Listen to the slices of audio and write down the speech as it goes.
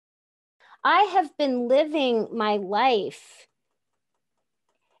I have been living my life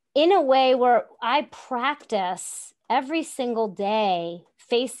in a way where I practice every single day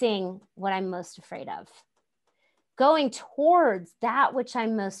facing what I'm most afraid of, going towards that which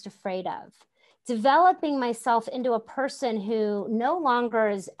I'm most afraid of, developing myself into a person who no longer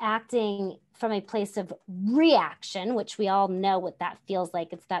is acting from a place of reaction, which we all know what that feels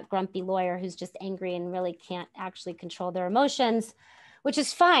like. It's that grumpy lawyer who's just angry and really can't actually control their emotions, which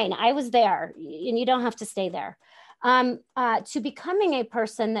is fine. I was there, and you don't have to stay there. To becoming a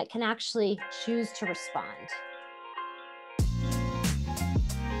person that can actually choose to respond.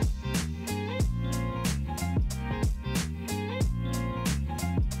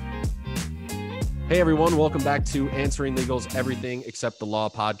 Hey everyone, welcome back to Answering Legal's Everything Except the Law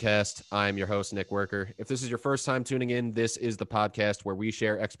podcast. I'm your host, Nick Worker. If this is your first time tuning in, this is the podcast where we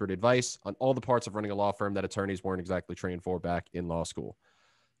share expert advice on all the parts of running a law firm that attorneys weren't exactly trained for back in law school.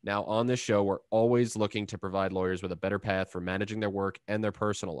 Now, on this show, we're always looking to provide lawyers with a better path for managing their work and their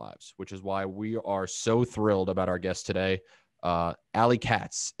personal lives, which is why we are so thrilled about our guest today.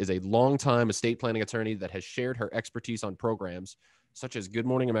 Katz is a longtime estate planning attorney that has shared her expertise on programs such as Good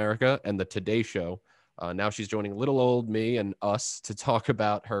Morning America and the Today Show. Now she's joining little old me and us to talk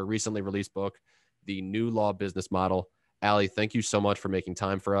about her recently released book, The New Law Business Model. Allie, thank you so much for making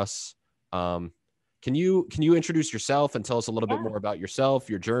time for us. Can you introduce yourself and tell us a little bit more about yourself,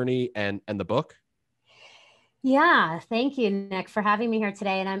 your journey, and the book? Yeah, thank you, Nick, for having me here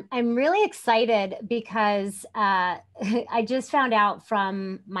today. And I'm really excited because I just found out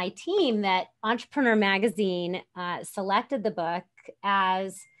from my team that Entrepreneur Magazine selected the book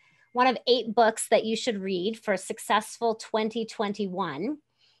as one of 8 books that you should read for a successful 2021.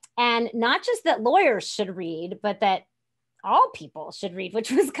 And not just that lawyers should read, but that all people should read,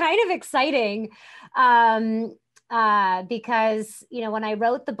 which was kind of exciting. Because, you know, when I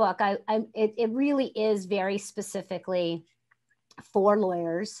wrote the book, it really is very specifically for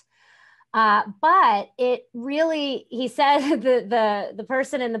lawyers. But it really, he said, the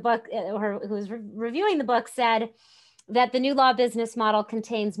person in the book or who was reviewing the book said that the New Law Business Model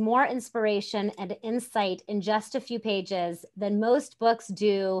contains more inspiration and insight in just a few pages than most books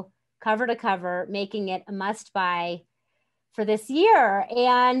do cover to cover, making it a must buy for this year.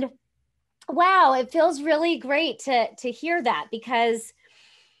 And wow, it feels really great to hear that, because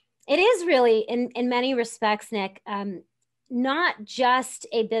it is really, in many respects, Nick, not just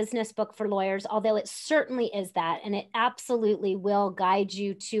a business book for lawyers, although it certainly is that, and it absolutely will guide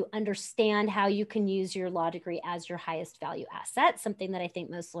you to understand how you can use your law degree as your highest value asset, something that I think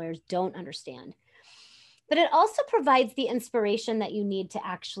most lawyers don't understand. But it also provides the inspiration that you need to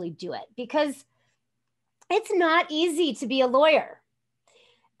actually do it, because it's not easy to be a lawyer.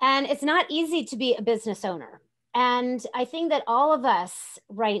 And it's not easy to be a business owner. And I think that all of us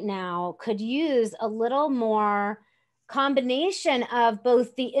right now could use a little more combination of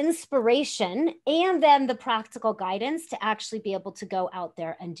both the inspiration and then the practical guidance to actually be able to go out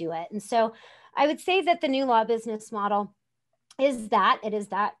there and do it. And so I would say that the New Law Business Model is that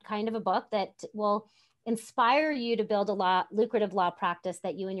kind of a book that will inspire you to build a lucrative law practice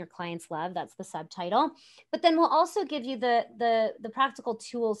that you and your clients love. That's the subtitle. But then we'll also give you the practical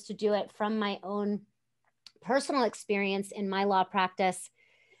tools to do it from my own personal experience in my law practice,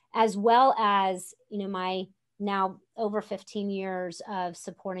 as well as, you know, my now over 15 years of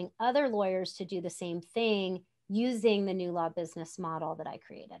supporting other lawyers to do the same thing using the New Law Business Model that I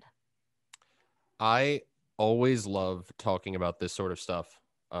created. I always love talking about this sort of stuff.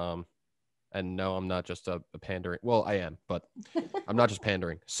 And no, I'm not just a pandering. Well, I am, but I'm not just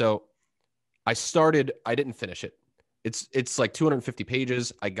pandering. So I didn't finish it. It's like 250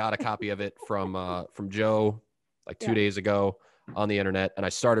 pages. I got a copy of it from Joe like 2 days ago on the internet, and I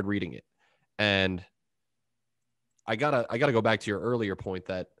started reading it. And I gotta go back to your earlier point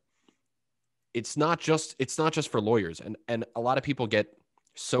that it's not just for lawyers, and a lot of people get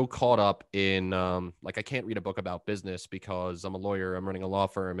so caught up in like, I can't read a book about business because I'm a lawyer, I'm running a law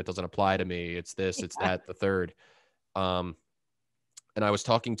firm, it doesn't apply to me, it's this, it's that, the third. And I was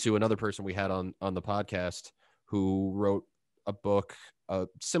talking to another person we had on the podcast who wrote a book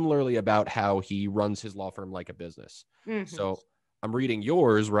similarly about how he runs his law firm like a business. Mm-hmm. So I'm reading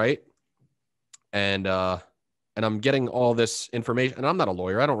yours, right? And I'm getting all this information, and I'm not a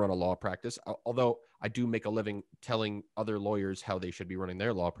lawyer, I don't run a law practice, although I do make a living telling other lawyers how they should be running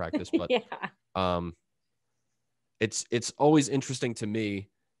their law practice. But it's always interesting to me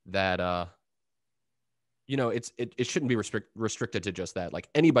that you know, it shouldn't be restricted to just that. Like,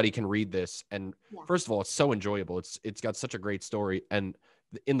 anybody can read this, and first of all, it's so enjoyable. It's got such a great story, and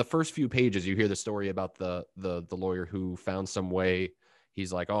in the first few pages, you hear the story about the lawyer who found some way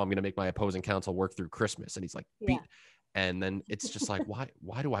he's like, oh, I'm going to make my opposing counsel work through Christmas. And he's like, Yeah. and then it's just like,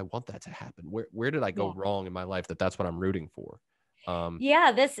 why do I want that to happen? Where did I go wrong in my life that's what I'm rooting for?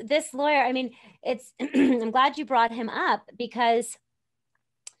 Yeah, this lawyer, I mean, it's, I'm glad you brought him up because,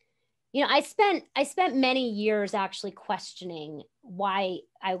 you know, I spent many years actually questioning why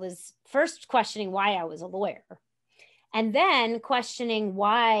I was a lawyer, and then questioning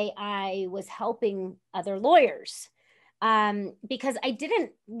why I was helping other lawyers, because I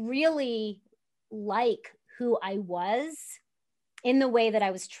didn't really like who I was in the way that I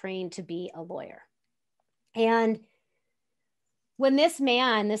was trained to be a lawyer. And when this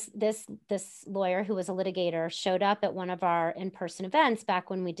man, this lawyer who was a litigator, showed up at one of our in-person events back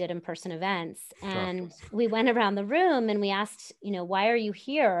when we did in-person events, and we went around the room and we asked, you know, why are you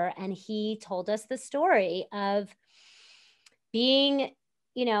here? And he told us the story of being,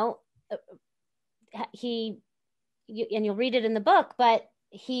 you know, and you'll read it in the book, but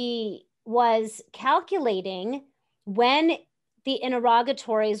he was calculating when the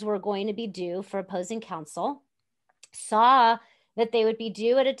interrogatories were going to be due for opposing counsel, saw that they would be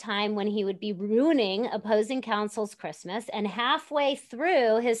due at a time when he would be ruining opposing counsel's Christmas, and halfway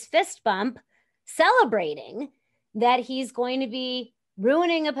through his fist bump celebrating that he's going to be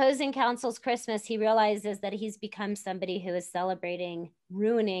ruining opposing counsel's Christmas, he realizes that he's become somebody who is celebrating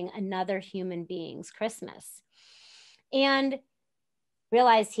ruining another human being's Christmas, and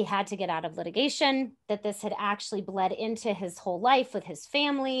realized he had to get out of litigation, that this had actually bled into his whole life with his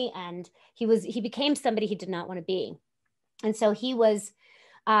family, and he became somebody he did not want to be. And so he was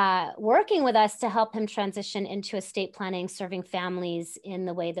working with us to help him transition into estate planning, serving families in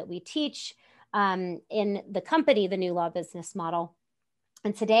the way that we teach in the company, the New Law Business Model.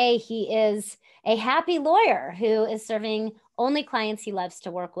 And today he is a happy lawyer who is serving only clients he loves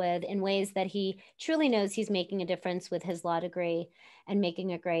to work with in ways that he truly knows he's making a difference with his law degree and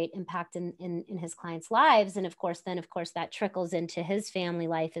making a great impact in his clients' lives. And of course, that trickles into his family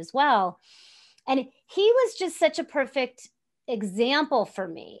life as well. And he was just such a perfect example for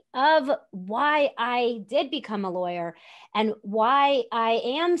me of why I did become a lawyer and why I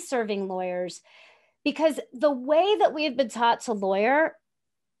am serving lawyers, because the way that we have been taught to lawyer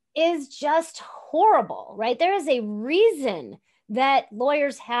is just horrible, right? There is a reason that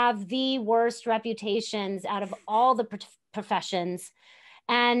lawyers have the worst reputations out of all the professions.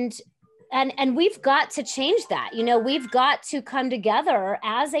 And we've got to change that. You know, we've got to come together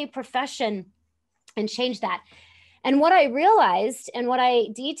as a profession and change that. And what I realized and what I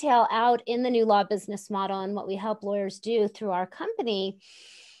detail out in the New Law Business Model and what we help lawyers do through our company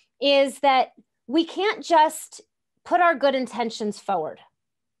is that we can't just put our good intentions forward.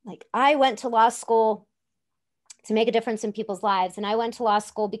 Like, I went to law school to make a difference in people's lives, and I went to law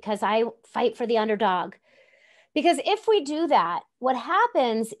school because I fight for the underdog. Because if we do that, what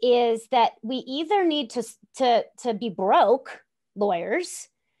happens is that we either need to be broke lawyers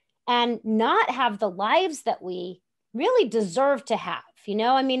and not have the lives that we really deserve to have. You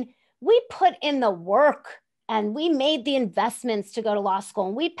know, I mean, we put in the work and we made the investments to go to law school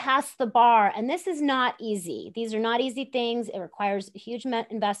and we passed the bar. And this is not easy. These are not easy things. It requires a huge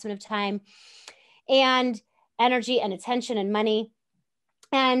investment of time and energy and attention and money.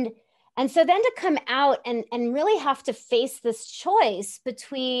 And so then to come out and really have to face this choice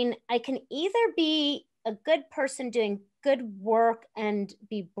between, I can either be a good person doing good work and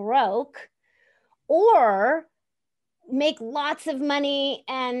be broke, or make lots of money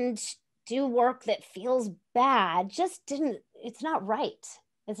and do work that feels bad, it's not right.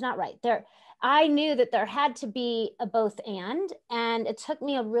 It's not right. I knew that there had to be a both and it took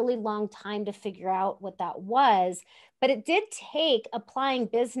me a really long time to figure out what that was, but it did take applying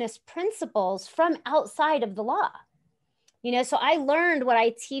business principles from outside of the law. You know, so I learned what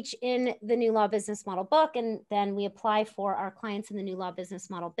I teach in the New Law Business Model book, and then we apply for our clients in the New Law Business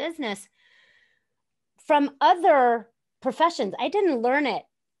Model business from other professions. I didn't learn it.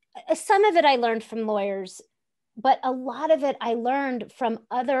 Some of it I learned from lawyers, but a lot of it I learned from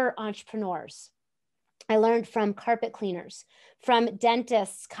other entrepreneurs. I learned from carpet cleaners, from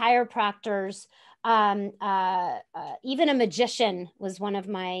dentists, chiropractors, even a magician was one of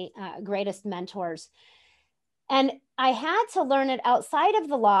my greatest mentors. And I had to learn it outside of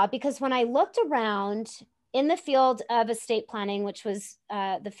the law, because when I looked around in the field of estate planning, which was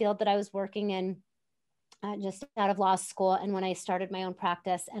the field that I was working in just out of law school, and when I started my own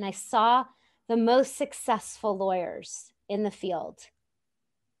practice, and I saw the most successful lawyers in the field,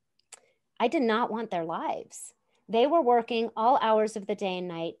 I did not want their lives. They were working all hours of the day and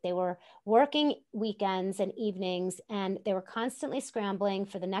night. They were working weekends and evenings, and they were constantly scrambling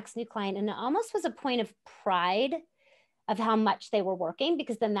for the next new client. And it almost was a point of pride of how much they were working,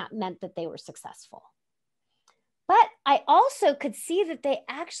 because then that meant that they were successful. But I also could see that they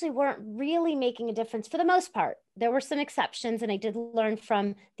actually weren't really making a difference for the most part. There were some exceptions, and I did learn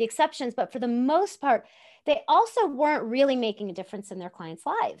from the exceptions, but for the most part, they also weren't really making a difference in their clients'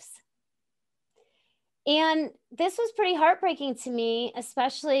 lives. And this was pretty heartbreaking to me,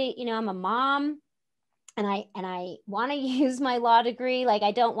 especially, you know, I'm a mom, and I want to use my law degree. Like,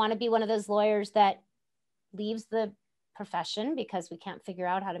 I don't want to be one of those lawyers that leaves the profession because we can't figure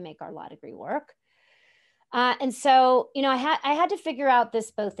out how to make our law degree work. And so, you know, I had to figure out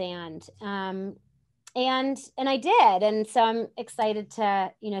this both and I did. And so I'm excited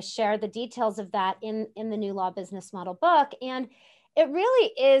to, you know, share the details of that in the New Law Business Model book. And it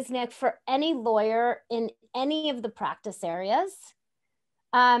really is, Nick, for any lawyer in any of the practice areas.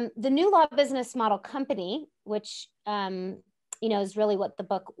 The New Law Business Model Company, which, you know, is really what the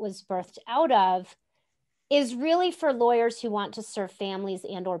book was birthed out of, is really for lawyers who want to serve families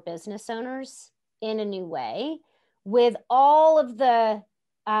and or business owners in a new way, with all of the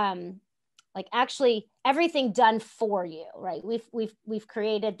like actually everything done for you, right? We've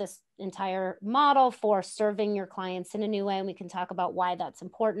created this entire model for serving your clients in a new way, and we can talk about why that's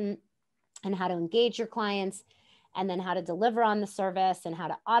important and how to engage your clients, and then how to deliver on the service, and how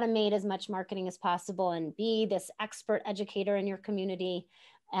to automate as much marketing as possible and be this expert educator in your community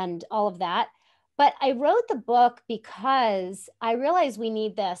and all of that. But I wrote the book because I realized we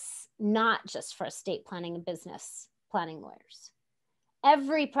need this not just for estate planning and business planning lawyers.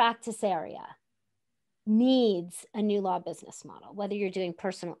 Every practice area needs a new law business model, whether you're doing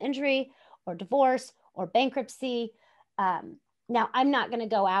personal injury or divorce or bankruptcy. Now, I'm not going to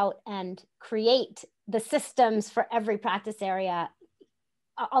go out and create the systems for every practice area,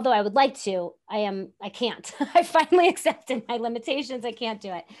 although I would like to. I can't. I finally accepted my limitations. I can't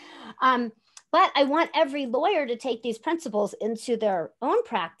do it. But I want every lawyer to take these principles into their own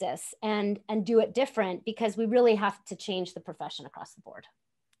practice and do it different, because we really have to change the profession across the board.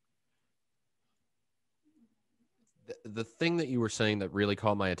 The thing that you were saying that really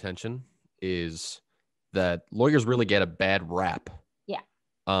caught my attention is that lawyers really get a bad rap. Yeah.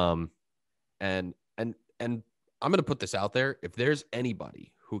 And I'm going to put this out there. If there's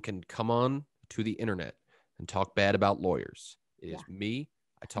anybody who can come on to the internet and talk bad about lawyers, it is me.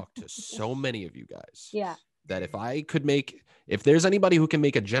 I talk to so many of you guys. Yeah. That if there's anybody who can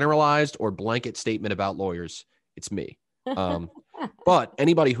make a generalized or blanket statement about lawyers, it's me. But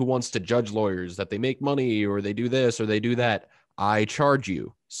anybody who wants to judge lawyers that they make money or they do this or they do that, I charge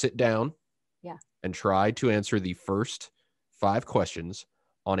you, sit down and try to answer the first 5 questions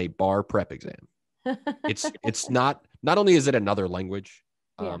on a bar prep exam. It's not only is it another language,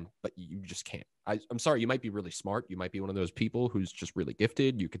 but you just can't. I'm sorry, you might be really smart. You might be one of those people who's just really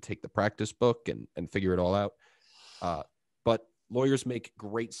gifted. You could take the practice book and figure it all out. But lawyers make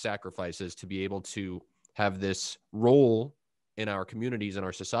great sacrifices to be able to have this role in our communities and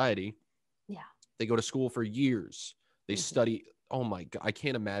our society. Yeah. They go to school for years. They study. Oh my God. I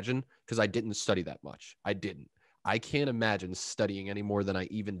can't imagine, because I didn't study that much. I can't imagine studying any more than I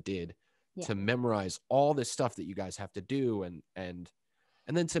even did to memorize all this stuff that you guys have to do. And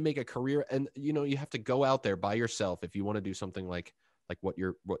then to make a career, and, you know, you have to go out there by yourself. If you want to do something like what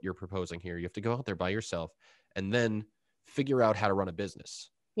you're proposing here, you have to go out there by yourself and then figure out how to run a business.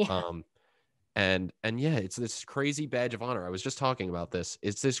 Yeah. And yeah, it's this crazy badge of honor. I was just talking about this.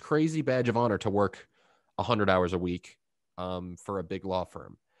 It's this crazy badge of honor to work 100 hours a week for a big law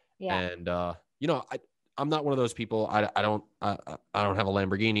firm. Yeah. And you know, I'm not one of those people. I don't have a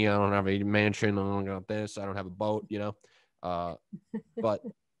Lamborghini. I don't have a mansion. I don't got this. I don't have a boat, you know. But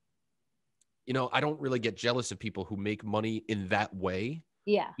you know, I don't really get jealous of people who make money in that way.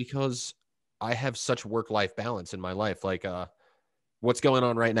 Yeah. Because I have such work-life balance in my life. Like what's going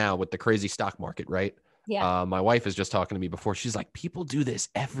on right now with the crazy stock market, right? Yeah. My wife is just talking to me before. She's like, people do this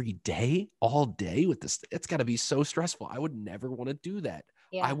every day, all day with this. It's got to be so stressful. I would never want to do that.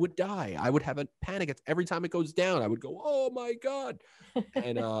 Yeah. I would die. I would have a panic every time it goes down. I would go, oh my God.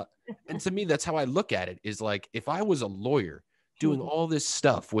 And to me, that's how I look at it, is like, if I was a lawyer doing all this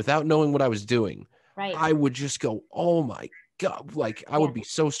stuff without knowing what I was doing, right, I would just go, oh my God. Like I would be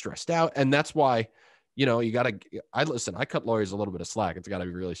so stressed out. And that's why, you know, I cut lawyers a little bit of slack. It's got to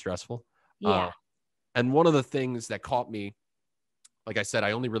be really stressful. Yeah. And one of the things that caught me, like I said,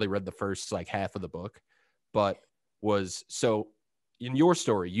 I only really read the first like half of the book, but was, so in your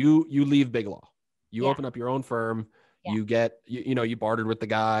story, you leave Big Law, you open up your own firm, you get, you know, you bartered with the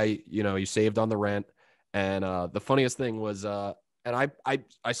guy, you know, you saved on the rent. And the funniest thing was, and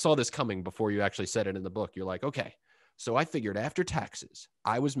I saw this coming before you actually said it in the book. You're like, okay, So I figured after taxes,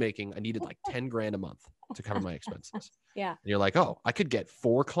 I needed like 10 grand a month to cover my expenses. Yeah. And you're like, oh, I could get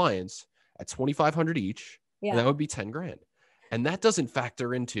 4 clients at 2,500 each. Yeah. And that would be 10 grand. And that doesn't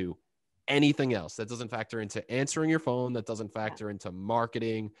factor into anything else. That doesn't factor into answering your phone. That doesn't factor into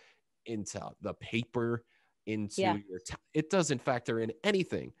marketing, into the paper, into it doesn't factor in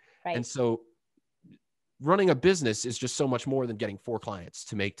anything. Right. And so running a business is just so much more than getting 4 clients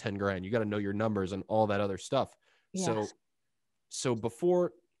to make 10 grand. You got to know your numbers and all that other stuff. Yeah. So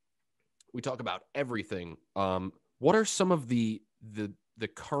before we talk about everything, what are some of the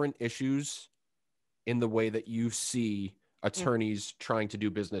current issues in the way that you see attorneys trying to do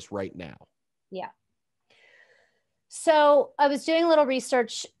business right now? Yeah. So I was doing a little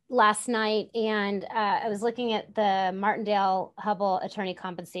research last night, and I was looking at the Martindale Hubbell Attorney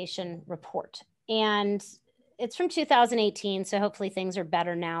Compensation Report, and it's from 2018. So hopefully things are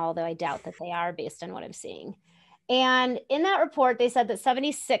better now, although I doubt that they are based on what I'm seeing. And in that report, they said that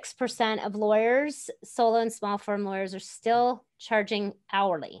 76% of lawyers, solo and small firm lawyers, are still charging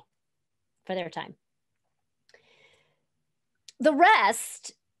hourly for their time. The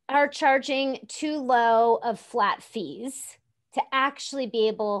rest are charging too low of flat fees to actually be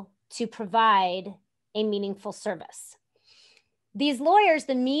able to provide a meaningful service. These lawyers,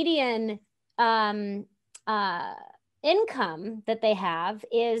 the median income that they have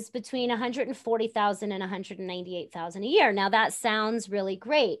is between $140,000 and $198,000 a year. Now that sounds really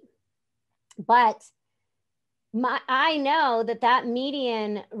great, but I know that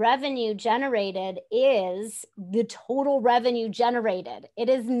median revenue generated is the total revenue generated. It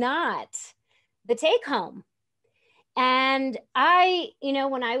is not the take home. And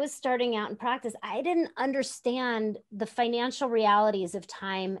when I was starting out in practice, I didn't understand the financial realities of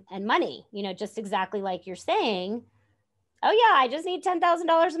time and money, just exactly like you're saying. Oh yeah, I just need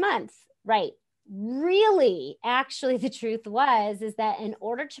 $10,000 a month. Right. Really, actually, the truth is that in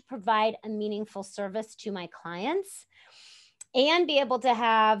order to provide a meaningful service to my clients and be able to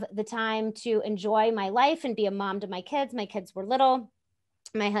have the time to enjoy my life and be a mom to my kids were little.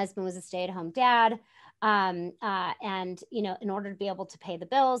 My husband was a stay-at-home dad. And, in order to be able to pay the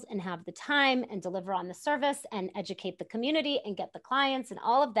bills and have the time and deliver on the service and educate the community and get the clients and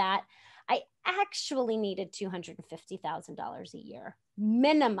all of that, I actually needed $250,000 a year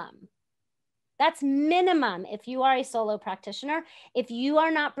minimum. That's minimum. If you are a solo practitioner, if you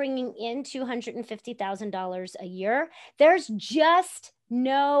are not bringing in $250,000 a year, there's just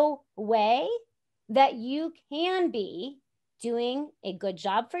no way that you can be doing a good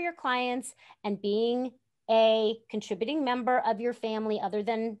job for your clients and being a contributing member of your family other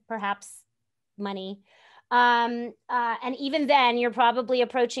than perhaps money. And even then, you're probably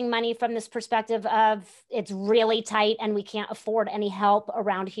approaching money from this perspective of it's really tight and we can't afford any help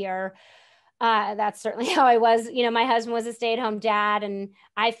around here. That's certainly how I was. My husband was a stay-at-home dad, and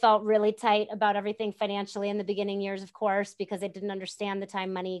I felt really tight about everything financially in the beginning years, of course, because I didn't understand the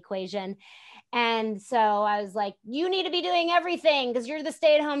time-money equation. And so I was like, you need to be doing everything because you're the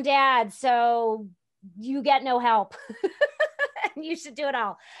stay-at-home dad. So you get no help. You should do it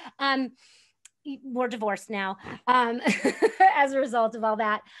all. We're divorced now as a result of all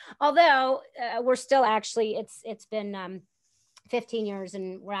that. Although we're still actually, it's been 15 years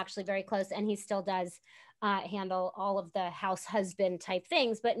and we're actually very close, and he still does handle all of the house husband type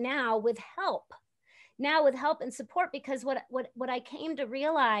things, but now with help and support, because what I came to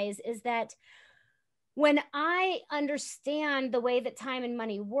realize is that when I understand the way that time and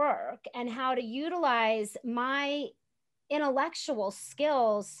money work and how to utilize my intellectual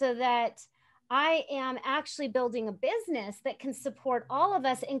skills so that I am actually building a business that can support all of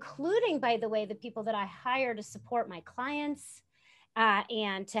us, including, by the way, the people that I hire to support my clients,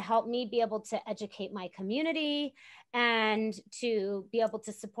 and to help me be able to educate my community and to be able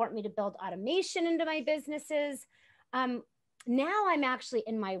to support me to build automation into my businesses. Now I'm actually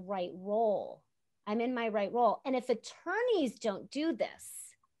in my right role. I'm in my right role. And if attorneys don't do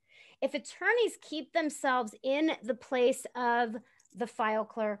this, if attorneys keep themselves in the place of the file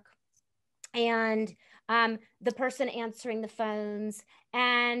clerk and the person answering the phones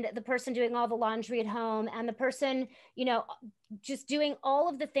and the person doing all the laundry at home and the person, just doing all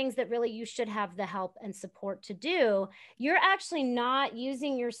of the things that really you should have the help and support to do, you're actually not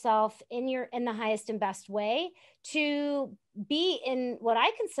using yourself in the highest and best way to be in what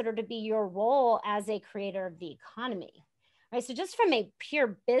I consider to be your role as a creator of the economy. Right? So just from a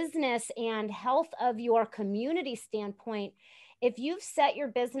pure business and health of your community standpoint, if you've set your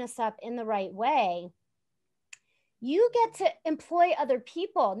business up in the right way, you get to employ other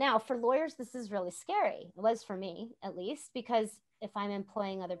people. Now, for lawyers, this is really scary. It was for me, at least, because if I'm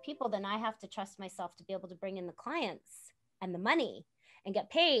employing other people, then I have to trust myself to be able to bring in the clients and the money and get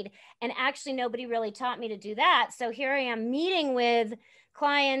paid. And actually, nobody really taught me to do that. So here I am meeting with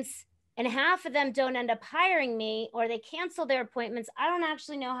clients, and half of them don't end up hiring me, or they cancel their appointments. I don't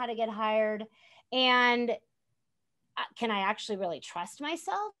actually know how to get hired. And can I actually really trust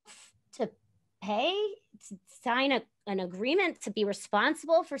myself to pay, to sign an agreement to be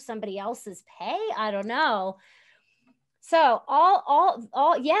responsible for somebody else's pay? I don't know. So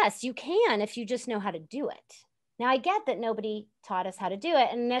all, yes, you can if you just know how to do it. Now, I get that nobody taught us how to do it.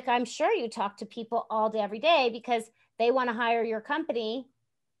 And Nick, I'm sure you talk to people all day, every day, because they want to hire your company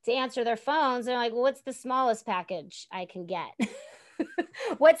to answer their phones. They're like, well, what's the smallest package I can get?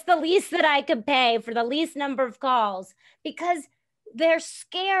 What's the least that I could pay for the least number of calls? Because they're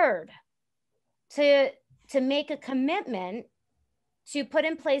scared to make a commitment to put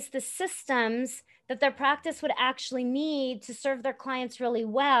in place the systems that their practice would actually need to serve their clients really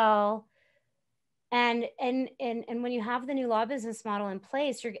well. And when you have the new law business model in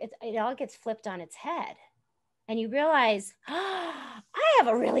place, it all gets flipped on its head. And you realize, oh, I have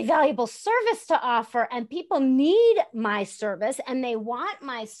a really valuable service to offer, and people need my service and they want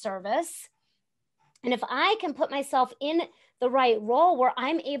my service. And if I can put myself in the right role where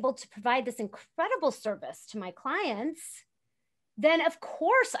I'm able to provide this incredible service to my clients, then of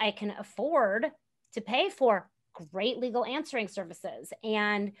course I can afford to pay for great legal answering services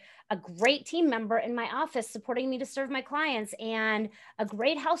and a great team member in my office supporting me to serve my clients, and a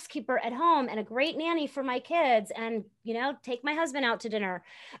great housekeeper at home, and a great nanny for my kids, and, you know, take my husband out to dinner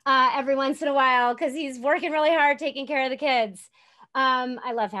every once in a while because he's working really hard taking care of the kids.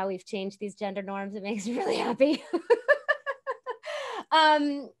 I love how we've changed these gender norms. It makes me really happy.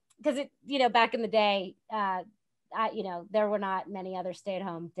 Because it, you know, back in the day, you know, there were not many other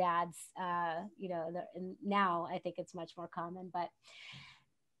stay-at-home dads, you know, and now I think it's much more common. But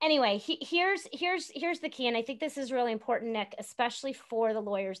anyway, here's the key. And I think this is really important, Nick, especially for the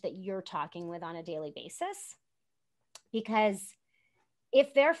lawyers that you're talking with on a daily basis, because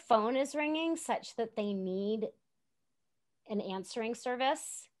if their phone is ringing such that they need an answering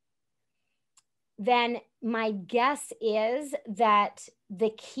service, then my guess is that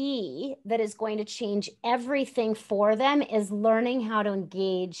the key that is going to change everything for them is learning how to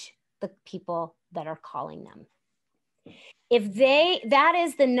engage the people that are calling them. That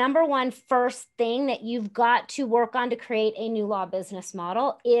is the number one first thing that you've got to work on to create a new law business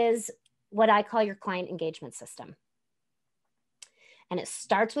model, is what I call your client engagement system. And it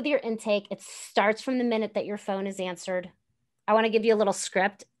starts with your intake. It starts from the minute that your phone is answered. I want to give you a little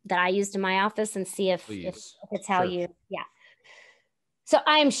script that I used in my office and see if it's how you, yeah. So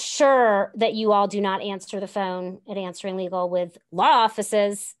I'm sure that you all do not answer the phone at Answering Legal with law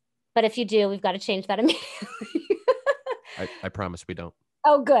offices, but if you do, we've got to change that immediately. I promise we don't.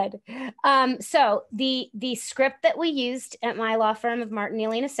 Oh, good. So the script that we used at my law firm of Martin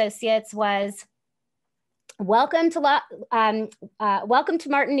Neely and Associates was, welcome to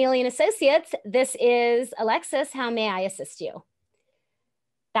Martin Neely and Associates. This is Alexis. How may I assist you?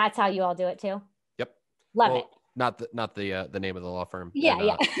 That's how you all do it too. Yep. Love it. Not the name of the law firm. Yeah,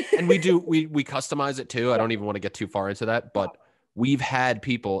 and, and we customize it too. I don't even want to get too far into that, but we've had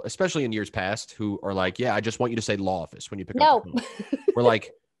people, especially in years past, who are like, yeah, I just want you to say law office when you pick up the phone. We're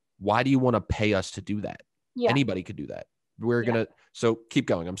like, why do you want to pay us to do that? Yeah. Anybody could do that. We're going to, so keep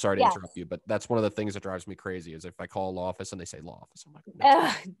going. I'm sorry to interrupt you, but that's one of the things that drives me crazy is if I call law office and they say law office, I'm like,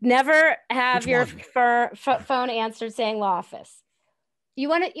 no. Never have your phone answered saying law office. You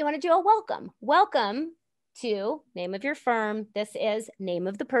want to do a welcome. Welcome to name of your firm. This is name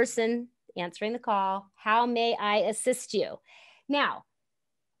of the person answering the call. How may I assist you? Now,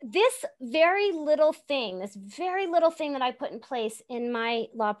 this very little thing that I put in place in my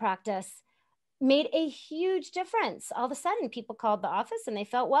law practice made a huge difference. All of a sudden, people called the office and they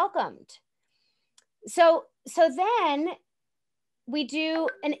felt welcomed. So then we do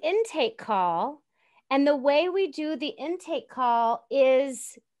an intake call, and the way we do the intake call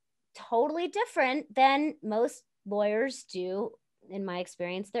is totally different than most lawyers do, in my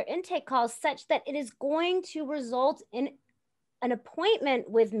experience, their intake calls, such that it is going to result in an appointment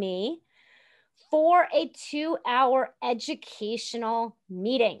with me for a 2-hour educational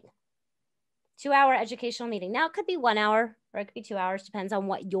meeting. 2-hour educational meeting. Now, it could be 1 hour or it could be 2 hours, depends on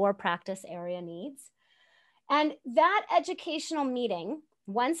what your practice area needs. And that educational meeting,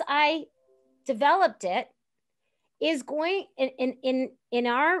 once I developed it, is going in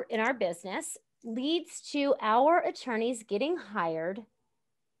our business, leads to our attorneys getting hired.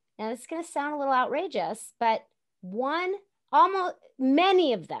 Now, it's going to sound a little outrageous, but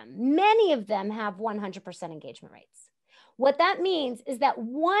many of them have 100% engagement rates. What that means is that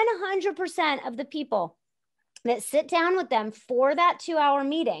 100% of the people that sit down with them for that 2-hour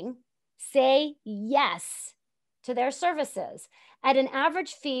meeting say yes to their services at an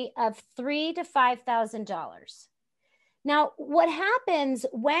average fee of $3,000 to $5,000. Now, what happens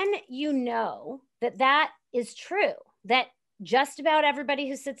when you know that that is true, that just about everybody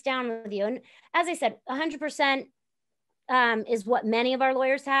who sits down with you, and as I said, 100% is what many of our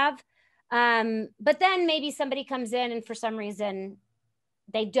lawyers have. But then maybe somebody comes in and for some reason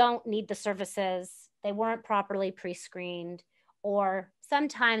they don't need the services, they weren't properly pre-screened, or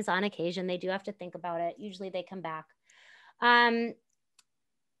sometimes on occasion they do have to think about it. Usually they come back. When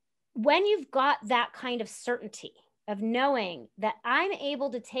you've got that kind of certainty of knowing that I'm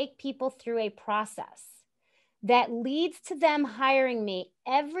able to take people through a process that leads to them hiring me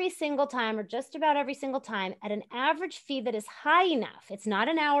every single time, or just about every single time, at an average fee that is high enough. It's not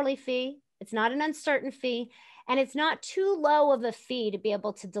an hourly fee, it's not an uncertain fee, and it's not too low of a fee to be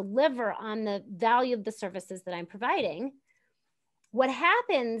able to deliver on the value of the services that I'm providing. What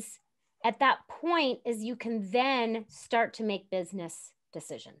happens at that point is you can then start to make business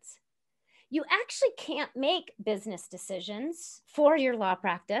decisions. You actually can't make business decisions for your law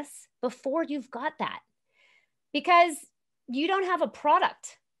practice before you've got that, because you don't have a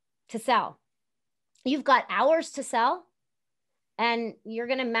product to sell. You've got hours to sell, and you're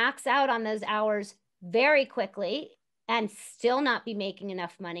going to max out on those hours very quickly and still not be making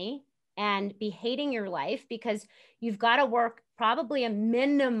enough money and be hating your life, because you've got to work probably a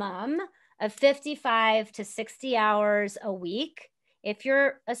minimum of 55 to 60 hours a week. If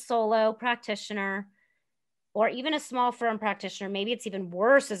you're a solo practitioner or even a small firm practitioner, maybe it's even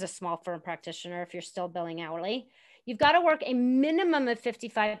worse as a small firm practitioner if you're still billing hourly. You've got to work a minimum of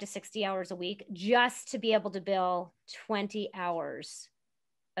 55 to 60 hours a week just to be able to bill 20 hours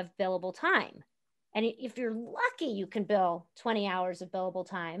of billable time. And if you're lucky, you can bill 20 hours of billable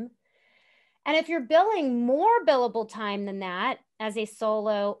time. And if you're billing more billable time than that as a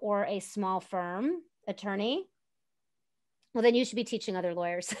solo or a small firm attorney, well, then you should be teaching other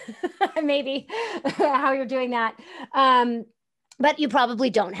lawyers maybe how you're doing that. But you probably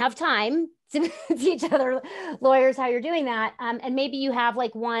don't have time to teach other lawyers how you're doing that. And maybe you have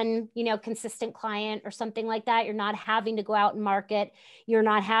like one, consistent client or something like that. You're not having to go out and market. You're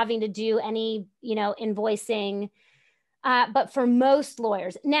not having to do any, invoicing. But for most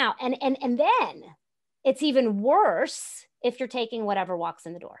lawyers now, and then it's even worse if you're taking whatever walks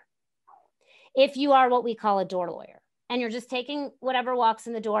in the door. If you are what we call a door lawyer, and you're just taking whatever walks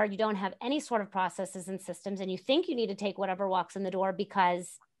in the door, you don't have any sort of processes and systems, and you think you need to take whatever walks in the door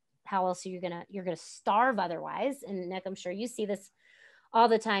because how else are you're gonna starve otherwise. And Nick, I'm sure you see this all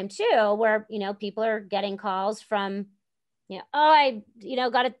the time too, where people are getting calls from, oh, I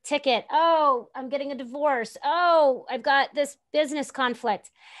got a ticket. Oh, I'm getting a divorce. Oh, I've got this business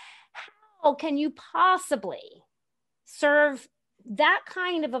conflict. How can you possibly serve that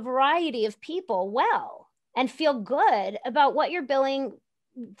kind of a variety of people well and feel good about what you're billing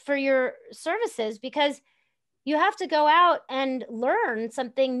for your services? Because you have to go out and learn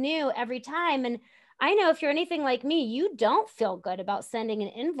something new every time. And I know if you're anything like me, you don't feel good about sending an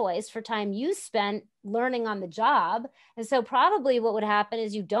invoice for time you spent learning on the job. And so probably what would happen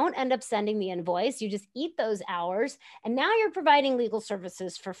is you don't end up sending the invoice. You just eat those hours. And now you're providing legal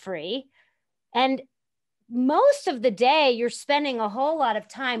services for free. And most of the day, you're spending a whole lot of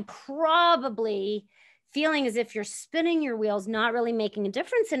time probably feeling as if you're spinning your wheels, not really making a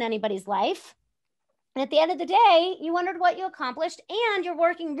difference in anybody's life. And at the end of the day, you wondered what you accomplished, and you're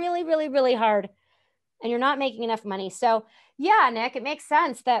working really, really, really hard, and you're not making enough money. So yeah, Nick, it makes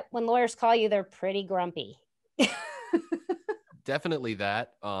sense that when lawyers call you, they're pretty grumpy. Definitely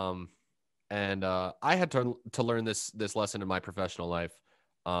that. And I had to learn this lesson in my professional life.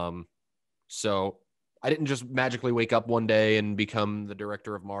 So I didn't just magically wake up one day and become the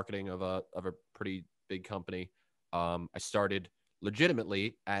director of marketing of a pretty big company. I started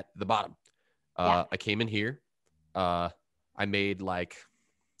legitimately at the bottom. I came in here. I made like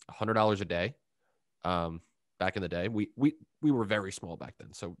 $100 a day. Back in the day, we were very small back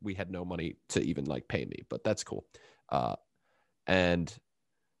then, so we had no money to even like pay me, but that's cool. And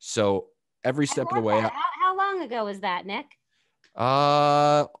so every step of the way. How long ago was that, Nick?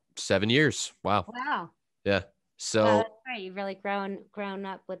 7 years. Wow. Yeah. So that's right. You've really grown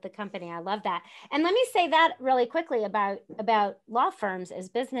up with the company. I love that. And let me say that really quickly about law firms as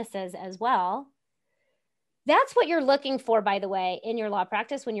businesses as well. That's what you're looking for, by the way, in your law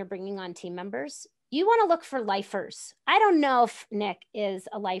practice when you're bringing on team members. You want to look for lifers. I don't know if Nick is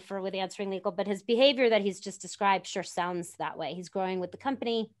a lifer with Answering Legal, but his behavior that he's just described sure sounds that way. He's growing with the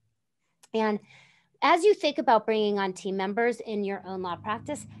company. And as you think about bringing on team members in your own law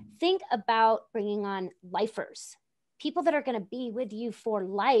practice, think about bringing on lifers, people that are going to be with you for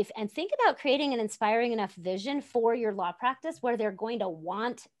life, and think about creating an inspiring enough vision for your law practice where they're going to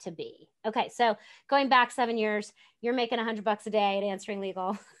want to be. Okay. So going back 7 years, you're making $100 a day at Answering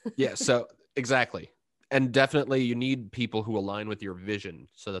Legal. Yeah. So exactly. And definitely you need people who align with your vision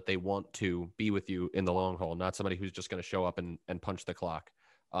so that they want to be with you in the long haul, not somebody who's just going to show up and punch the clock.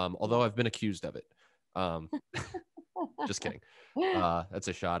 Although I've been accused of it. Just kidding. That's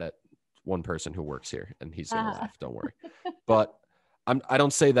a shot at one person who works here, and he's going to laugh. Don't worry. But I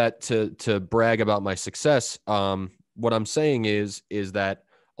don't say that to brag about my success. What I'm saying is that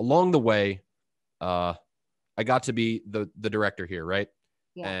along the way, I got to be the director here, right?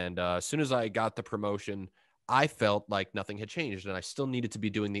 Yeah. And as soon as I got the promotion, I felt like nothing had changed, and I still needed to be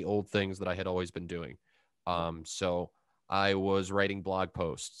doing the old things that I had always been doing. So I was writing blog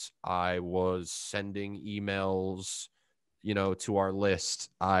posts. I was sending emails, to our list.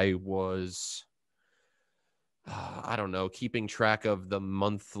 I was, I don't know, keeping track of the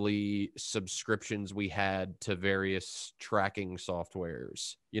monthly subscriptions we had to various tracking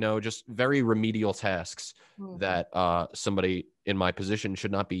softwares, just very remedial tasks that somebody in my position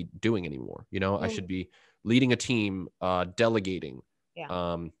should not be doing anymore. I should be leading a team, delegating,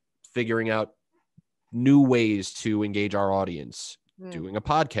 figuring out new ways to engage our audience, doing a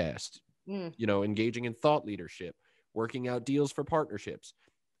podcast, engaging in thought leadership, working out deals for partnerships,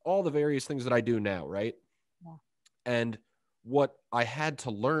 all the various things that I do now, right? Yeah. And what I had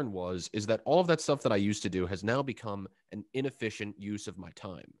to learn is that all of that stuff that I used to do has now become an inefficient use of my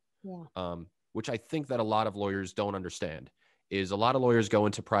time. Yeah. Which I think that a lot of lawyers don't understand. Is a lot of lawyers go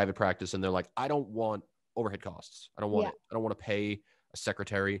into private practice and they're like, I don't want overhead costs. I don't want it. I don't want to pay a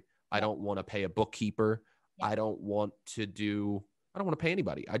secretary. I don't want to pay a bookkeeper. I don't want to pay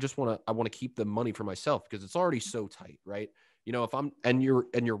anybody. I want to keep the money for myself because it's already so tight, right? If I'm, and you're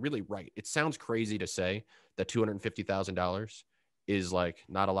really right. It sounds crazy to say that $250,000 is like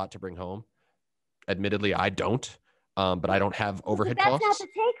not a lot to bring home. Admittedly, I don't, but I don't have overhead costs. That's not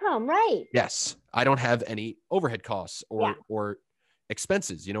the take home, right? Yes. I don't have any overhead costs or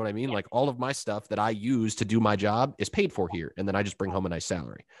expenses. You know what I mean? Yeah. Like all of my stuff that I use to do my job is paid for here. And then I just bring home a nice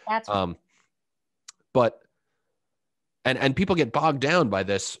salary. That's right. But, and people get bogged down by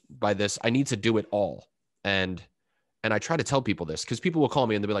this, I need to do it all. And I try to tell people this because people will call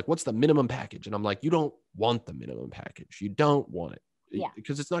me and they'll be like, what's the minimum package? And I'm like, you don't want the minimum package. You don't want it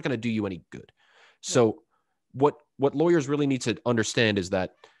because it's not going to do you any good. So what lawyers really need to understand is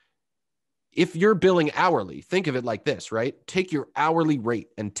that if you're billing hourly, think of it like this, right? Take your hourly rate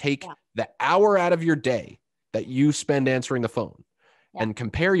and take the hour out of your day that you spend answering the phone and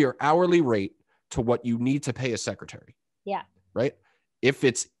compare your hourly rate to what you need to pay a secretary. Yeah. Right. If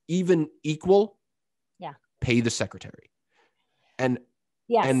it's even equal, pay the secretary. And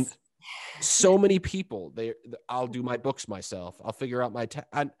so many people, I'll do my books myself. I'll figure out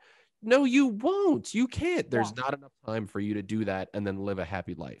no, you won't. You can't. There's not enough time for you to do that and then live a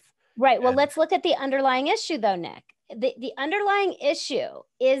happy life. Right. Well, let's look at the underlying issue though, Nick. The underlying issue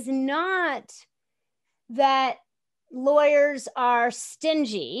is not that lawyers are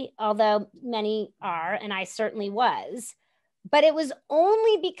stingy, although many are, and I certainly was, but it was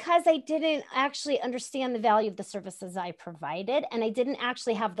only because I didn't actually understand the value of the services I provided. And I didn't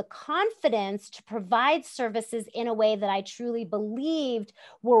actually have the confidence to provide services in a way that I truly believed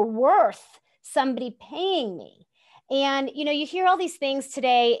were worth somebody paying me. And, you hear all these things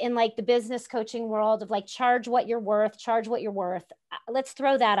today in like the business coaching world of like, charge what you're worth, charge what you're worth. Let's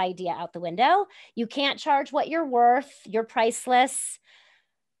throw that idea out the window. You can't charge what you're worth. You're priceless.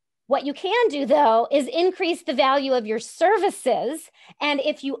 What you can do though, is increase the value of your services. And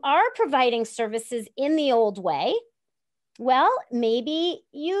if you are providing services in the old way, well, maybe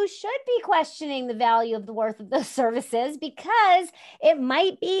you should be questioning the value of the worth of those services, because it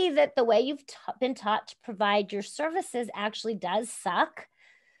might be that the way you've been taught to provide your services actually does suck.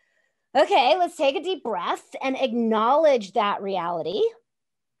 Okay, let's take a deep breath and acknowledge that reality,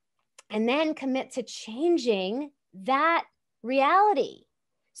 and then commit to changing that reality.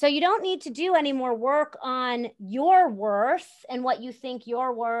 So you don't need to do any more work on your worth and what you think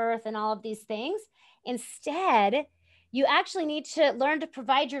you're worth and all of these things. Instead, you actually need to learn to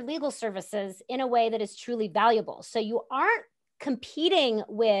provide your legal services in a way that is truly valuable. So you aren't competing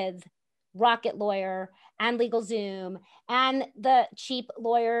with Rocket Lawyer and LegalZoom and the cheap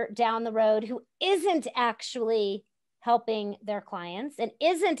lawyer down the road who isn't actually helping their clients and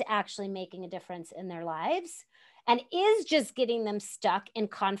isn't actually making a difference in their lives and is just getting them stuck in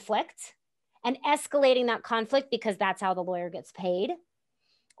conflict and escalating that conflict because that's how the lawyer gets paid.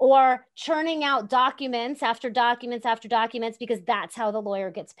 or churning out documents after documents after documents because that's how the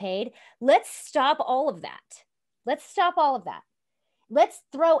lawyer gets paid. Let's stop all of that. Let's stop all of that. Let's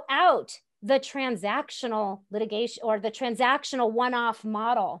throw out the transactional litigation or the transactional one-off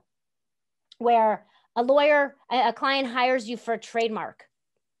model where a client hires you for a trademark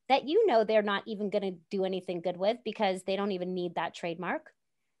that you know they're not even going to do anything good with because they don't even need that trademark.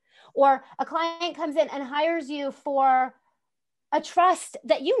 Or a client comes in and hires you for a trust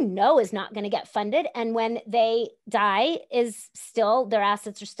that you know is not going to get funded. And when they die, their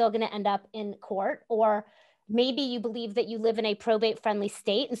assets are still going to end up in court. Or maybe you believe that you live in a probate friendly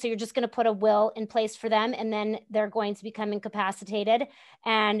state. And so you're just going to put a will in place for them. And then they're going to become incapacitated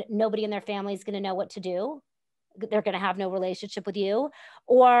and nobody in their family is going to know what to do. They're going to have no relationship with you.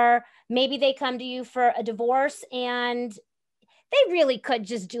 Or maybe they come to you for a divorce and they really could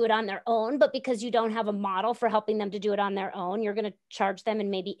just do it on their own, but because you don't have a model for helping them to do it on their own, you're going to charge them and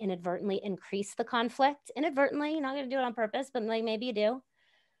maybe inadvertently increase the conflict. Inadvertently, you're not going to do it on purpose, but like maybe you do.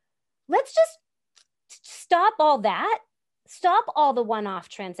 Let's just stop all that. Stop all the one-off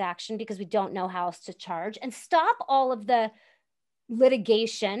transaction because we don't know how else to charge, and stop all of the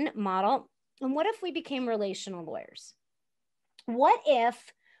litigation model. And what if we became relational lawyers? What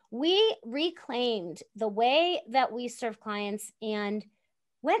if we reclaimed the way that we serve clients and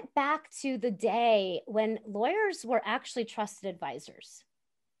went back to the day when lawyers were actually trusted advisors,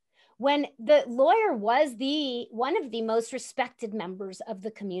 when the lawyer was one of the most respected members of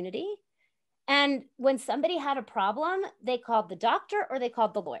the community, and when somebody had a problem, they called the doctor or they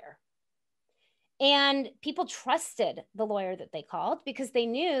called the lawyer. And people trusted the lawyer that they called because they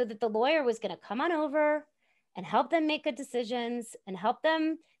knew that the lawyer was going to come on over and help them make good decisions and help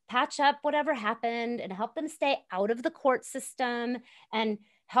them patch up whatever happened and help them stay out of the court system and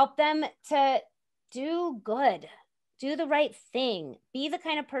help them to do good, do the right thing, be the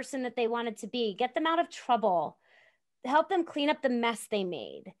kind of person that they wanted to be, get them out of trouble, help them clean up the mess they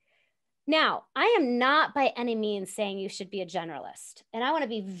made. Now, I am not by any means saying you should be a generalist. And I want to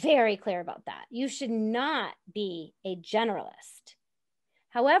be very clear about that. You should not be a generalist.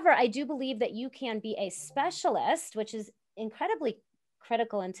 However, I do believe that you can be a specialist, which is incredibly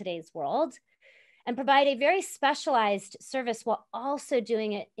critical in today's world, and provide a very specialized service while also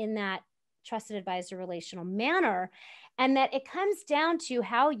doing it in that trusted advisor relational manner. And that it comes down to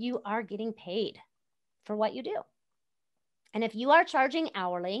how you are getting paid for what you do. And if you are charging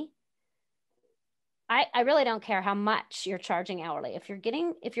hourly, I really don't care how much you're charging hourly. Whether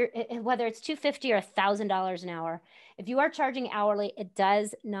it's $250 or $1,000 an hour, if you are charging hourly, it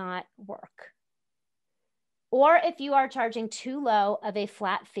does not work. Or if you are charging too low of a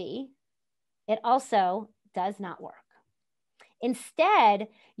flat fee, it also does not work. Instead,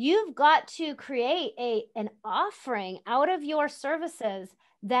 you've got to create an offering out of your services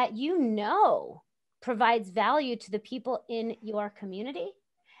that you know provides value to the people in your community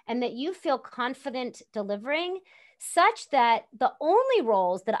and that you feel confident delivering, such that the only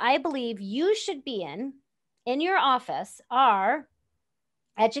roles that I believe you should be in your office are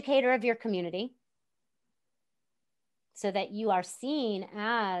educator of your community, so that you are seen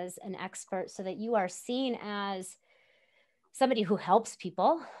as an expert, so that you are seen as somebody who helps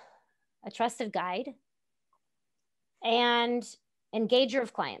people, a trusted guide, and engager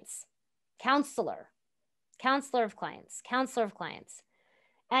of clients, counselor of clients.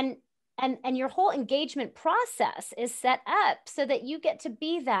 And your whole engagement process is set up so that you get to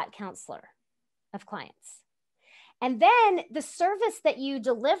be that counselor of clients. And then the service that you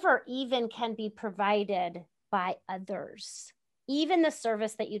deliver even can be provided by others. Even the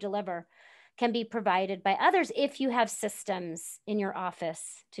service that you deliver can be provided by others if you have systems in your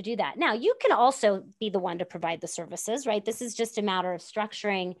office to do that. Now, you can also be the one to provide the services, right? This is just a matter of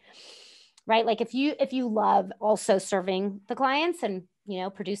structuring, right? Like if you love also serving the clients and,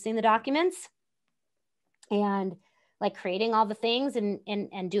 producing the documents and like creating all the things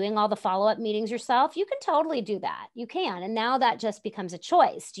and doing all the follow-up meetings yourself, you can totally do that. You can. And now that just becomes a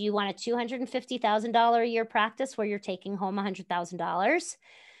choice. Do you want a $250,000 a year practice where you're taking home $100,000,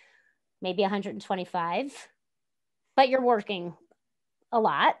 maybe $125,000, but you're working a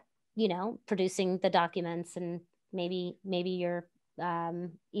lot, producing the documents, and maybe you're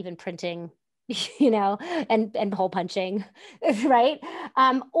even printing, and hole punching, right?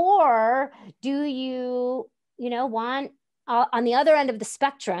 Or do you, want, on the other end of the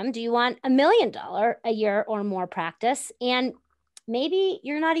spectrum, do you want $1 million a year or more practice? And maybe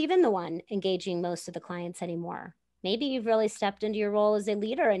you're not even the one engaging most of the clients anymore. Maybe you've really stepped into your role as a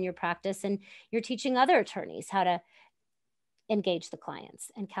leader in your practice and you're teaching other attorneys how to engage the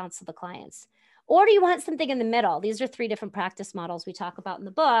clients and counsel the clients. Or do you want something in the middle? These are 3 different practice models we talk about in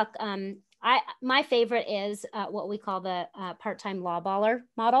the book. My favorite is what we call the part-time law baller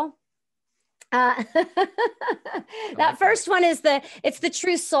model. That first one is it's the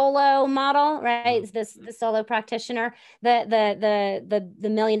true solo model, right? It's the solo practitioner. The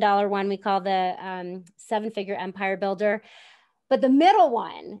 $1 million one we call the 7-figure empire builder. But the middle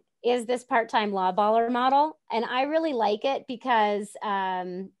one is this part-time law baller model, and I really like it because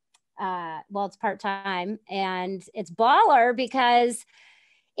well, it's part-time and it's baller because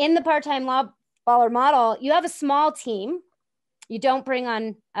in the part-time law baller model, you have a small team. You don't bring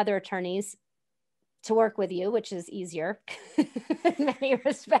on other attorneys to work with you, which is easier in many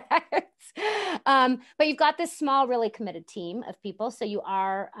respects. But you've got this small, really committed team of people. So you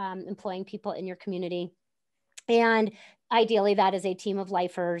are employing people in your community. And ideally, that is a team of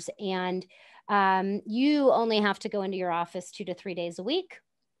lifers. And you only have to go into your office 2 to 3 days a week.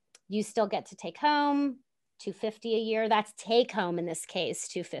 You still get to take home $250 a year. That's take home in this case,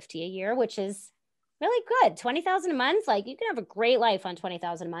 $250 a year, which is really good. $20,000 a month. Like, you can have a great life on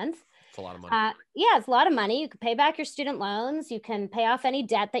 $20,000 a month. It's a lot of money. Yeah, it's a lot of money. You can pay back your student loans. You can pay off any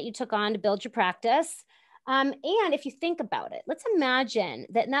debt that you took on to build your practice. And if you think about it, let's imagine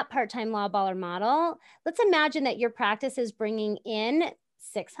that in that part-time law baller model, let's imagine that your practice is bringing in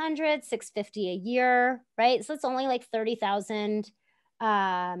 $600, $650 a year, right? So it's only like $30,000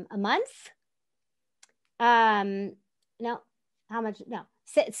 a month. No, how much? No,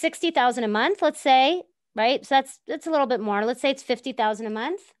 60,000 a month, let's say, right? So that's a little bit more. Let's say it's 50,000 a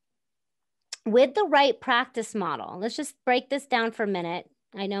month. With the right practice model, let's just break this down for a minute.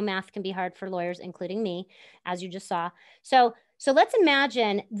 I know math can be hard for lawyers, including me, as you just saw. So let's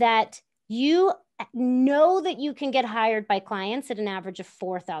imagine that you know that you can get hired by clients at an average of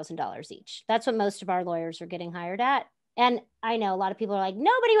 $4,000 each. That's what most of our lawyers are getting hired at. And I know a lot of people are like,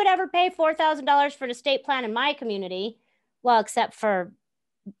 nobody would ever pay $4,000 for an estate plan in my community. Well, except for,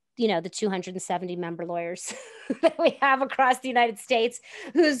 you know, the 270 member lawyers that we have across the United States,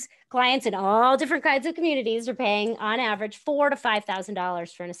 whose clients in all different kinds of communities are paying on average $4,000 to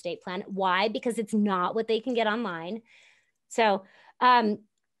 $5,000 for an estate plan. Why? Because it's not what they can get online. So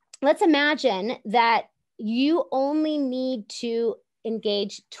let's imagine that you only need to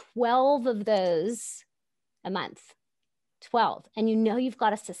engage 12 of those a month. 12, and you know you've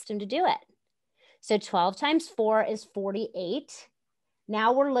got a system to do it. So 12 times 4 is 48.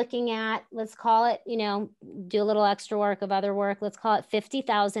 Now we're looking at, let's call it, you know, do a little extra work of other work. Let's call it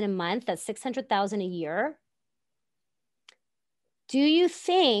 50,000 a month. That's 600,000 a year. Do you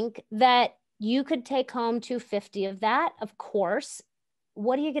think that you could take home 250 of that? Of course.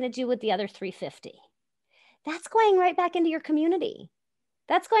 What are you going to do with the other 350? That's going right back into your community.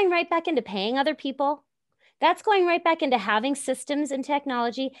 That's going right back into paying other people. That's going right back into having systems and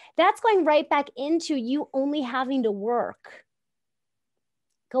technology. That's going right back into you only having to work.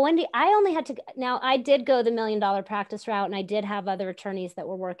 I did go the $1 million practice route, and I did have other attorneys that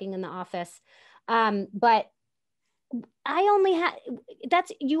were working in the office. But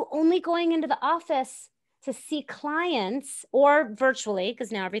that's you only going into the office to see clients, or virtually,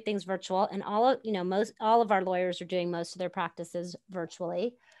 because now everything's virtual, and all of our lawyers are doing most of their practices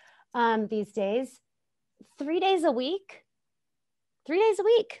virtually these days. 3 days a week. 3 days a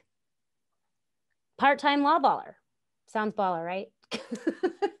week. Part-time law baller. Sounds baller, right?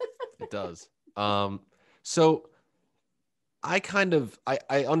 It does. So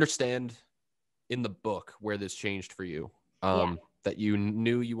I understand in the book where this changed for you. That you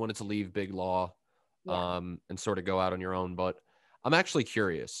knew you wanted to leave big law and sort of go out on your own. But I'm actually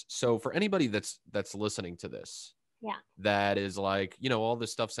curious. So for anybody that's listening to this, that is like, you know, all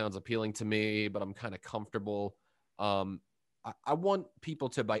this stuff sounds appealing to me, but I'm kind of comfortable. I want people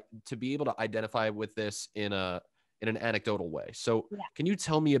to be able to identify with this in an anecdotal way. So can you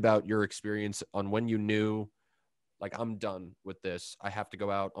tell me about your experience on when you knew, like, I'm done with this, I have to go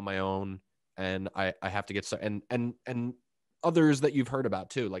out on my own, and I have to get started, and others that you've heard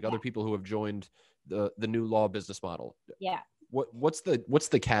about too, like other people who have joined the new law business model. What's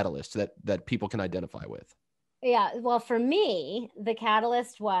the catalyst that people can identify with? Well, for me, the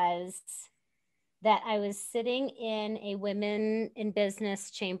catalyst was that I was sitting in a Women in Business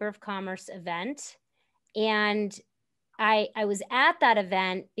Chamber of Commerce event, and I was at that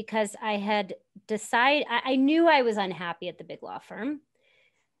event because I had decided, I knew I was unhappy at the big law firm.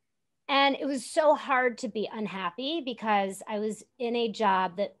 And it was so hard to be unhappy because I was in a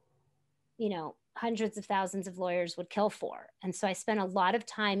job that, you know, hundreds of thousands of lawyers would kill for. And so I spent a lot of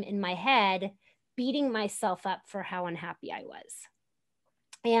time in my head beating myself up for how unhappy I was.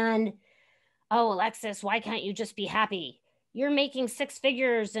 And, oh, Alexis, why can't you just be happy? You're making 6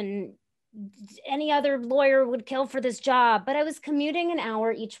 figures and any other lawyer would kill for this job, but I was commuting an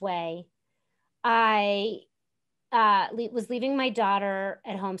hour each way. I was leaving my daughter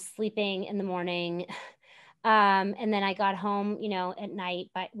at home sleeping in the morning. And then I got home, at night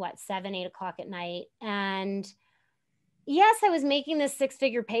by 7, 8 o'clock at night. And yes, I was making this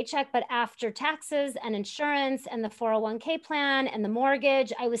 6-figure paycheck, but after taxes and insurance and the 401k plan and the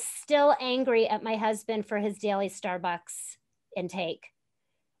mortgage, I was still angry at my husband for his daily Starbucks intake,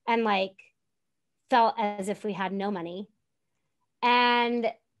 and like felt as if we had no money.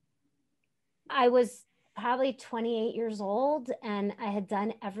 And I was probably 28 years old, and I had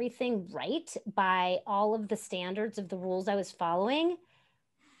done everything right by all of the standards of the rules I was following.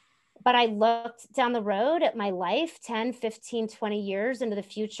 But I looked down the road at my life 10, 15, 20 years into the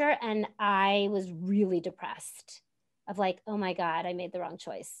future, and I was really depressed of like, oh my God, I made the wrong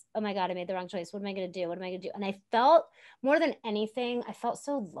choice. Oh my God, I made the wrong choice. What am I going to do? What am I going to do? And I felt, more than anything, I felt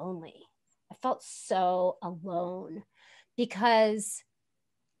so lonely. I felt so alone, because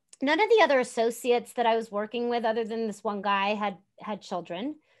none of the other associates that I was working with, other than this one guy, had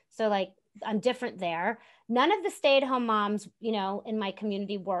children. So like, I'm different there. None of the stay-at-home moms, in my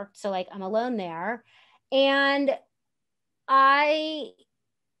community worked. So like, I'm alone there. And I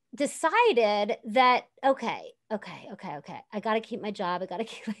decided that, okay. I got to keep my job.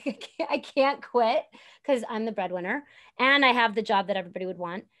 I can't quit, because I'm the breadwinner and I have the job that everybody would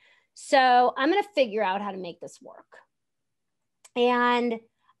want. So I'm going to figure out how to make this work. And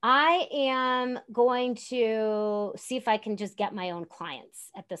I am going to see if I can just get my own clients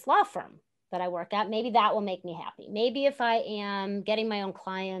at this law firm that I work at. Maybe that will make me happy. Maybe if I am getting my own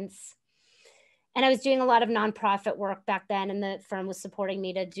clients, and I was doing a lot of nonprofit work back then, and the firm was supporting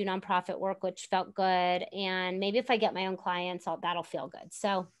me to do nonprofit work, which felt good. And maybe if I get my own clients, that'll feel good.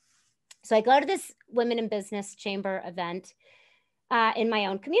 So I go to this Women in Business Chamber event in my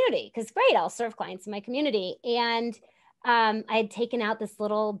own community, because great, I'll serve clients in my community. And I had taken out this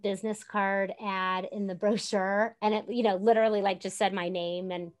little business card ad in the brochure, and it, literally like just said my name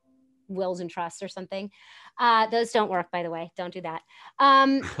and wills and trusts or something. Those don't work, by the way. Don't do that.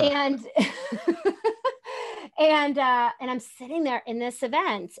 And and I'm sitting there in this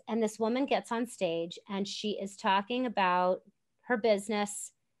event, and this woman gets on stage, and she is talking about her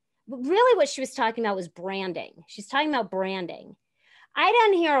business. Really, what she was talking about was branding. She's talking about branding. I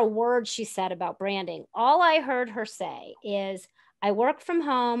didn't hear a word she said about branding. All I heard her say is, I work from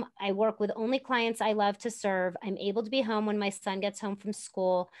home. I work with only clients I love to serve. I'm able to be home when my son gets home from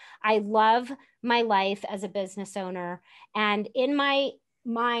school. I love my life as a business owner. And in my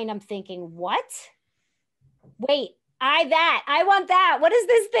mind, I'm thinking, what? Wait, I want that. What is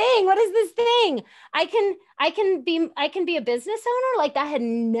this thing? What is this thing? I can be a business owner? Like, that had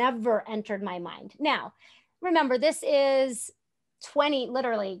never entered my mind. Now, remember, this is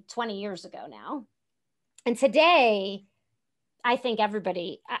literally 20 years ago now. And today, I think I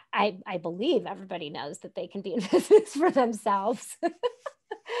believe everybody knows that they can be in business for themselves.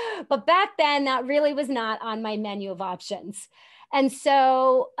 But back then, that really was not on my menu of options. And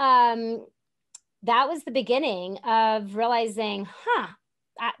so that was the beginning of realizing,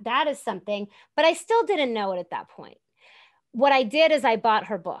 that is something, but I still didn't know it at that point. What I did is I bought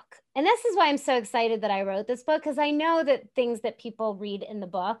her book. And this is why I'm so excited that I wrote this book, because I know that things that people read in the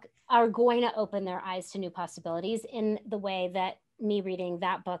book are going to open their eyes to new possibilities, in the way that me reading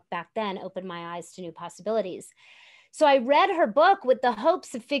that book back then opened my eyes to new possibilities. So I read her book with the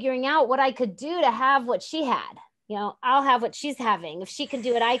hopes of figuring out what I could do to have what she had. I'll have what she's having. If she can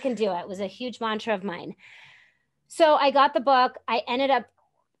do it, I can do it. It was a huge mantra of mine. So I got the book. I ended up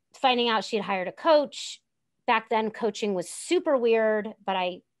finding out she had hired a coach. Back then, coaching was super weird, but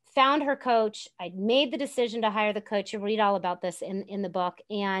I found her coach. I made the decision to hire the coach. You read all about this in the book.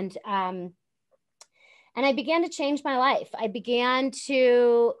 And I began to change my life. I began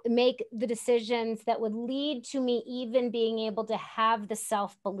to make the decisions that would lead to me even being able to have the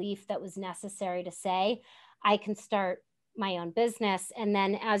self-belief that was necessary to say, I can start my own business. And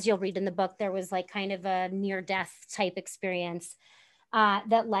then, as you'll read in the book, there was like kind of a near-death type experience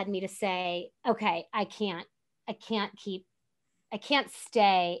that led me to say, okay, I can't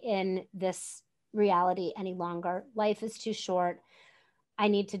stay in this reality any longer. Life is too short. I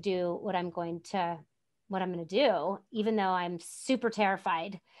need to do what I'm going to do, even though I'm super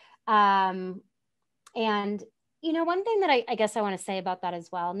terrified. And, one thing that I guess I want to say about that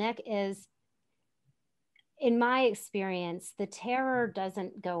as well, Nick, is in my experience, the terror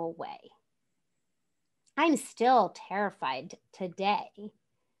doesn't go away. I'm still terrified today.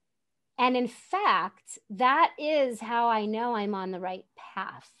 And in fact, that is how I know I'm on the right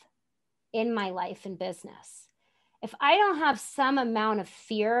path in my life and business. if I don't have some amount of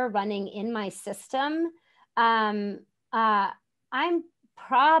fear running in my system, I'm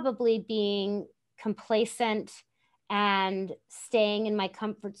probably being complacent and staying in my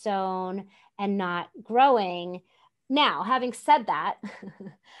comfort zone and not growing. Now, having said that,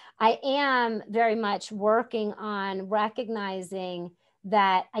 I am very much working on recognizing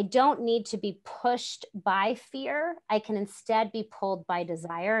that I don't need to be pushed by fear. I can instead be pulled by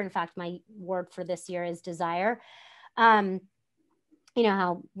desire. In fact, my word for this year is desire. You know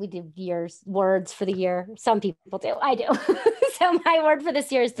how we do words for the year. Some people do. I do. So my word for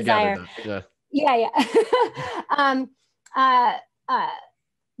this year is desire. Yeah.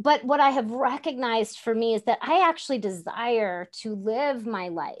 But what I have recognized for me is that I actually desire to live my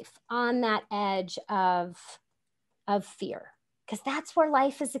life on that edge of fear, because that's where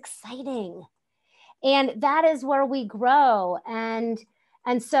life is exciting. And that is where we grow. And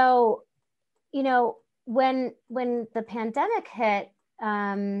so, you know, when the pandemic hit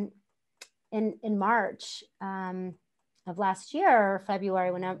in March of last year, or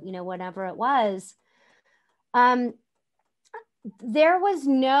February, whenever it was, there was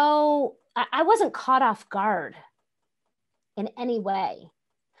I wasn't caught off guard in any way.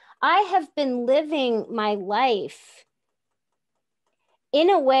 I have been living my life in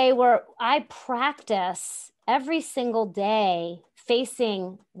a way where I practice every single day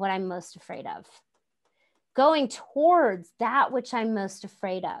facing what I'm most afraid of, going towards that which I'm most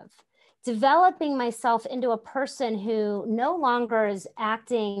afraid of, developing myself into a person who no longer is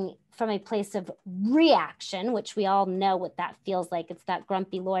acting from a place of reaction, which we all know what that feels like. It's that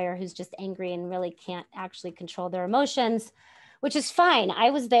grumpy lawyer who's just angry and really can't actually control their emotions, which is fine. I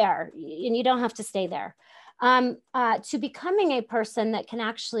was there, and you don't have to stay there. To becoming a person that can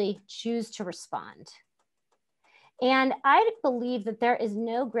actually choose to respond. And I believe that there is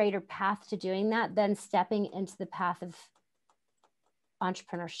no greater path to doing that than stepping into the path of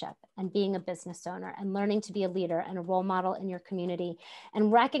entrepreneurship and being a business owner and learning to be a leader and a role model in your community,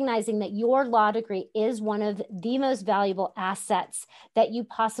 and recognizing that your law degree is one of the most valuable assets that you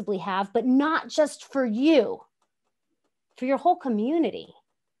possibly have, but not just for you, for your whole community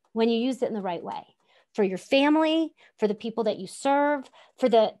when you use it in the right way. For your family, for the people that you serve, for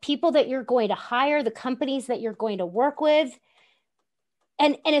the people that you're going to hire, the companies that you're going to work with.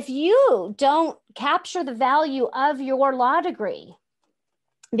 And if you don't capture the value of your law degree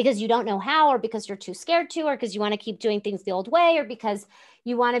because you don't know how, or because you're too scared to, or because you want to keep doing things the old way, or because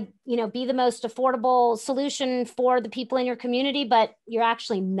you want to, be the most affordable solution for the people in your community, but you're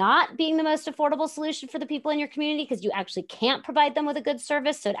actually not being the most affordable solution for the people in your community because you actually can't provide them with a good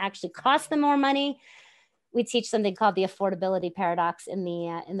service, so it actually costs them more money. We teach something called the affordability paradox in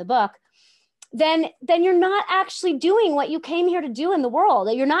the book. Then you're not actually doing what you came here to do in the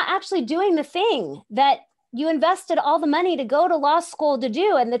world. You're not actually doing the thing that you invested all the money to go to law school to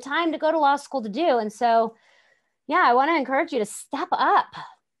do, and the time to go to law school to do. And so, yeah, I want to encourage you to step up.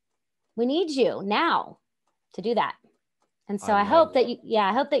 We need you now to do that. And so I hope that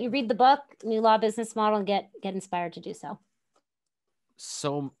you read the book, New Law Business Model, and get inspired to do so.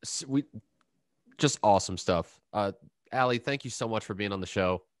 So we just awesome stuff. Allie, thank you so much for being on the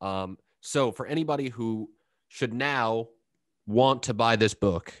show. So for anybody who should now want to buy this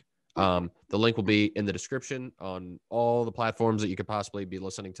book, the link will be in the description on all the platforms that you could possibly be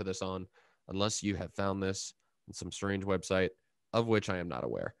listening to this on, unless you have found this on some strange website of which I am not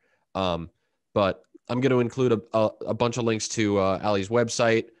aware. But I'm going to include a bunch of links to Allie's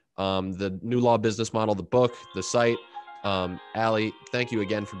website, the New Law Business Model, the book, the site. Allie, thank you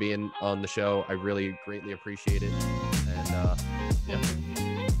again for being on the show. I really greatly appreciate it. And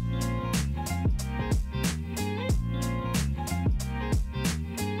yeah.